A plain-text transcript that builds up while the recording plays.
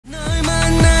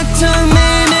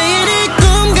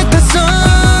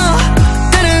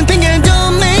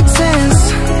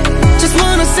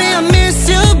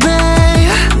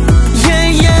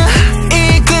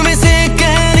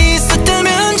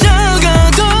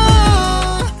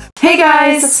Hey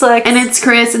guys, it's Lex. And it's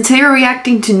Kris, and today we're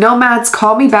reacting to Nomad's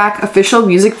Call Me Back official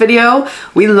music video.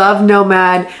 We love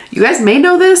Nomad. You guys may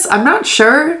know this, I'm not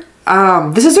sure.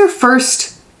 This is their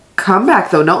first comeback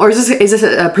though, no? Or is this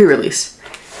a pre-release?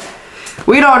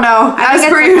 We don't know. As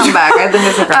per usual. Comeback. I think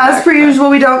it's a comeback. As per usual,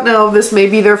 we don't know. This may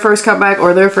be their first comeback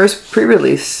or their first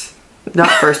pre-release. Not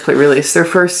first pre-release, their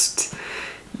first...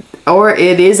 Or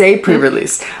it is a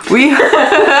pre-release. We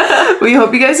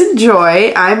hope you guys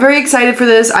enjoy. I'm very excited for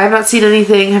this. I have not seen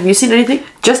anything. Have you seen anything?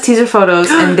 Just teaser photos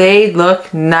and they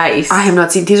look nice. I have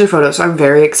not seen teaser photos, so I'm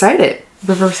very excited.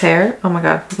 Reverse hair? Oh my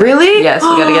god. Really? Yes, we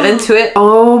gotta get into it.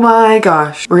 Oh my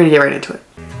gosh. We're gonna get right into it.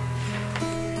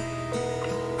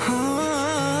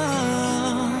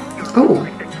 Oh.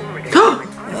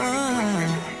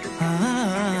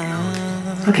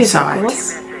 Okay, so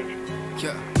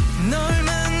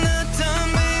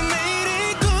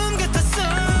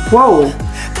whoa.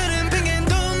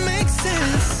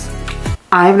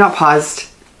 I have not paused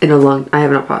in a long... I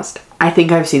have not paused. I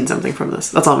think I've seen something from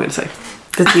this. That's all I'm gonna say.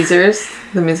 The teasers?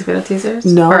 The music video teasers?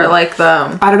 No. Or like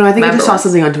the... I don't know. I think I just saw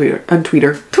something on Twitter.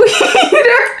 Twitter?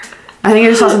 I think I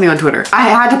just saw something on Twitter. I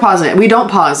had to pause it. We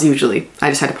don't pause usually. I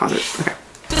just had to pause it. Okay.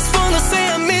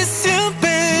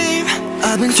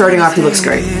 Starting off, he looks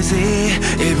great.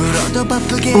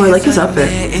 Oh, I like his outfit.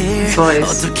 His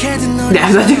voice.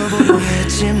 Yeah, that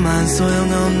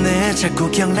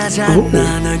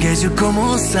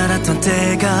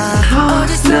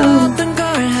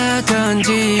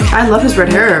I love his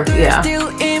red hair. Yeah.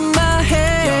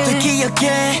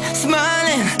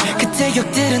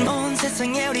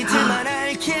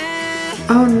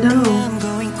 Oh no.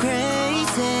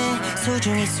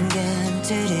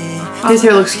 His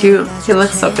hair looks cute. He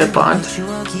looks so good blonde.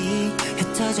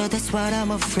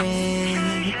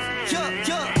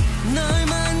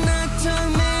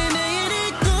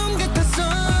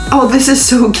 Oh, this is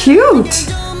so cute.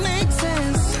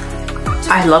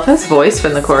 I love his voice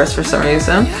from the chorus for some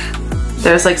reason.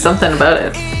 There's like something about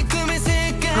it.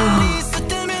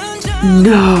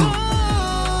 No.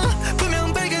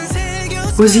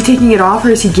 Was he taking it off or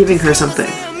is he giving her something?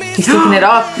 He's taking it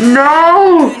off.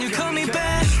 No!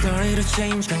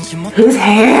 His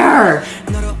hair!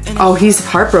 Oh, he's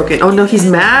heartbroken. Oh no, he's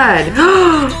mad.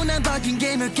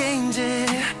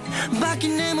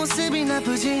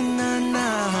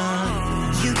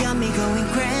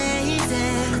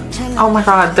 Oh my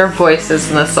god, their voices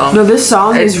in this song. No, this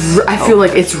song is... I feel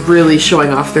like it's really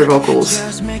showing off their vocals.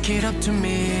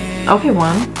 Okay,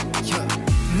 one.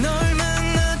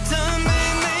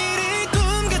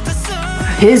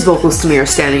 His vocals to me are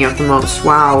standing out the most.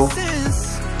 Wow.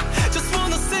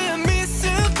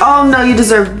 Oh no, you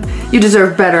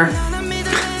deserve better.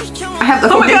 I have the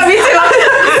Oh my god, me too.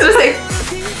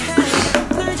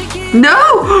 No!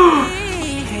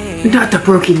 Not the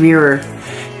broken mirror.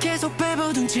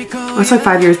 That's like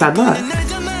 5 years bad luck.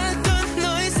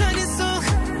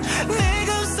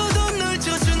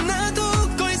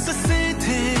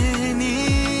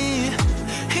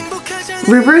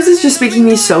 Rivers is just making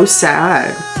me so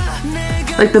sad.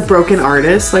 Like the broken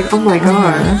artist. Like, oh my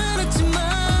god.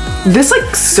 This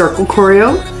like circle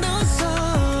choreo.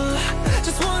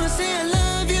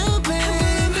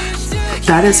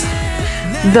 That is...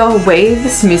 The way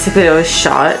this music video is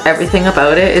shot, everything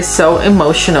about it is so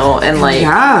emotional and like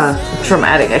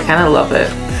dramatic. I kind of love it.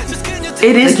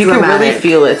 It is like, you dramatic. can really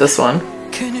feel it, this one.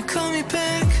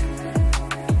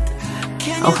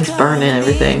 Oh, he's burning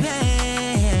everything.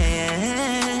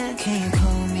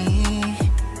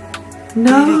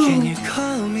 No.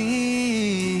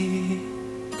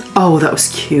 Oh, that was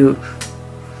cute.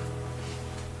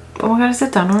 Oh my god, is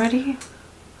it done already?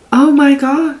 Oh my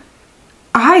god.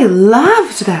 I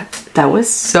loved that. That was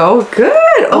so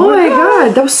good. Oh my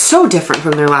god. That was so different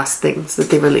from their last things that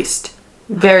they released.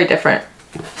 Very different.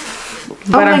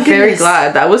 But I'm very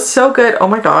glad. That was so good. Oh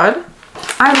my god.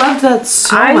 I loved that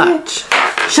so much.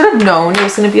 Should have known it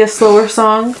was going to be a slower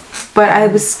song, but I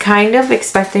was kind of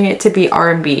expecting it to be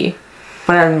R&B.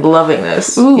 But I'm loving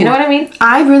this. Ooh. You know what I mean?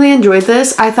 I really enjoyed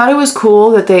this. I thought it was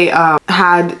cool that they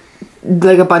had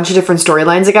like a bunch of different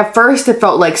storylines. Like at first it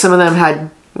felt like some of them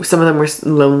were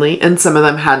lonely and some of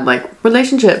them had like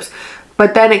relationships.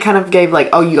 But then it kind of gave like,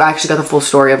 oh, you actually got the full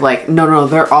story of like, no,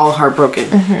 they're all heartbroken.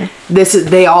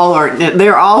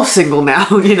 They're all single now,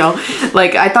 you know?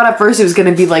 Like I thought at first it was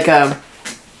gonna be like a,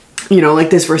 you know, like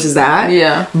this versus that.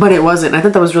 Yeah. But it wasn't. I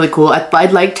thought that was really cool. I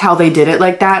liked how they did it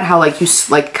like that. How like you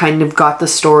like kind of got the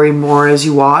story more as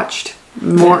you watched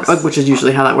more, yes. Which is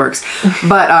usually how that works.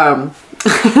 But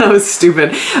that was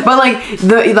stupid. But like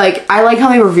I like how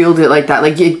they revealed it like that.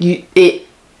 Like it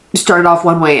started off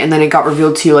one way and then it got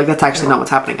revealed to you like that's actually not what's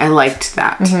happening. I liked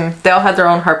that. They all had their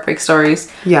own heartbreak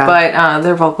stories. Yeah. But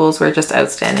their vocals were just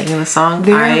outstanding in the song.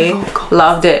 I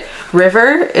loved it.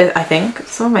 River is, I think,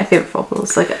 some of my favorite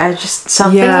vocals. Like, I just,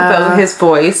 something about his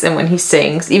voice and when he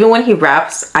sings, even when he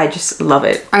raps, I just love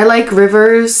it. I like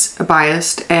Rivers,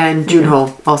 biased, and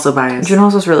Junho, also biased.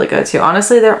 Junho's was really good too.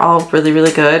 Honestly, they're all really,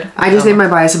 really good. I just named my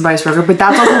bias and bias record, but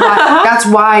that's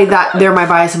also why they're my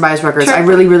bias and bias records. Sure. I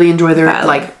really, really enjoy their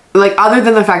like other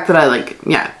than the fact that I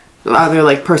other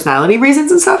like personality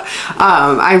reasons and stuff.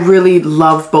 I really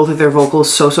love both of their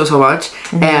vocals so much,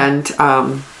 and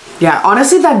yeah,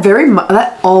 honestly,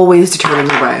 that always determines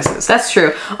my biases. That's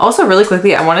true. Also, really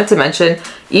quickly, I wanted to mention,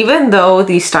 even though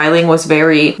the styling was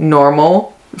very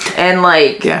normal and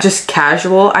like just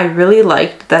casual, I really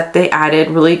liked that they added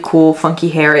really cool funky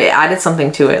hair. It added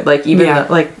something to it, like even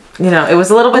like, you know, it was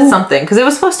a little bit something, because it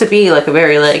was supposed to be like a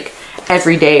very like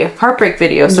everyday heartbreak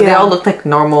video, so they all looked like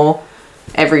normal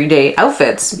everyday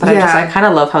outfits, but I kind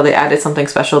of love how they added something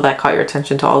special that caught your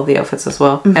attention to all of the outfits as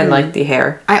well, and like the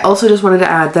hair. I also just wanted to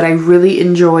add that I really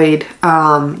enjoyed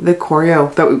the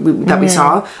choreo that we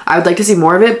saw. I would like to see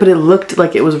more of it, but it looked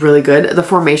like it was really good. The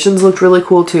formations looked really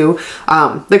cool too.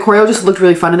 The choreo just looked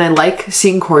really fun, and I like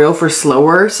seeing choreo for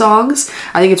slower songs.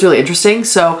 I think it's really interesting,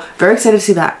 so very excited to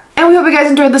see that. And we hope you guys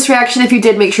enjoyed this reaction. If you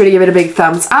did, make sure to give it a big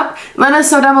thumbs up. Let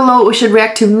us know down below what we should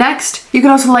react to next. You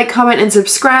can also like, comment, and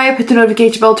subscribe. Hit the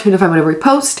notification bell to be notified whenever we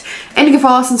post. And you can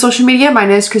follow us on social media. My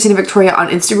name is Christina Victoria on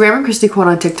Instagram and kristeekwan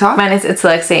on TikTok. Mine is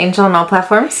itsalexiaangel on all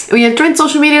platforms. And we have joint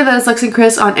social media that is Lex and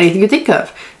Kris on anything you think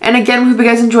of. And again, we hope you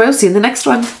guys enjoy. We'll see you in the next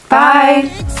one. Bye!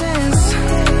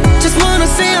 Just wanna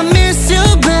say I miss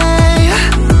you, babe.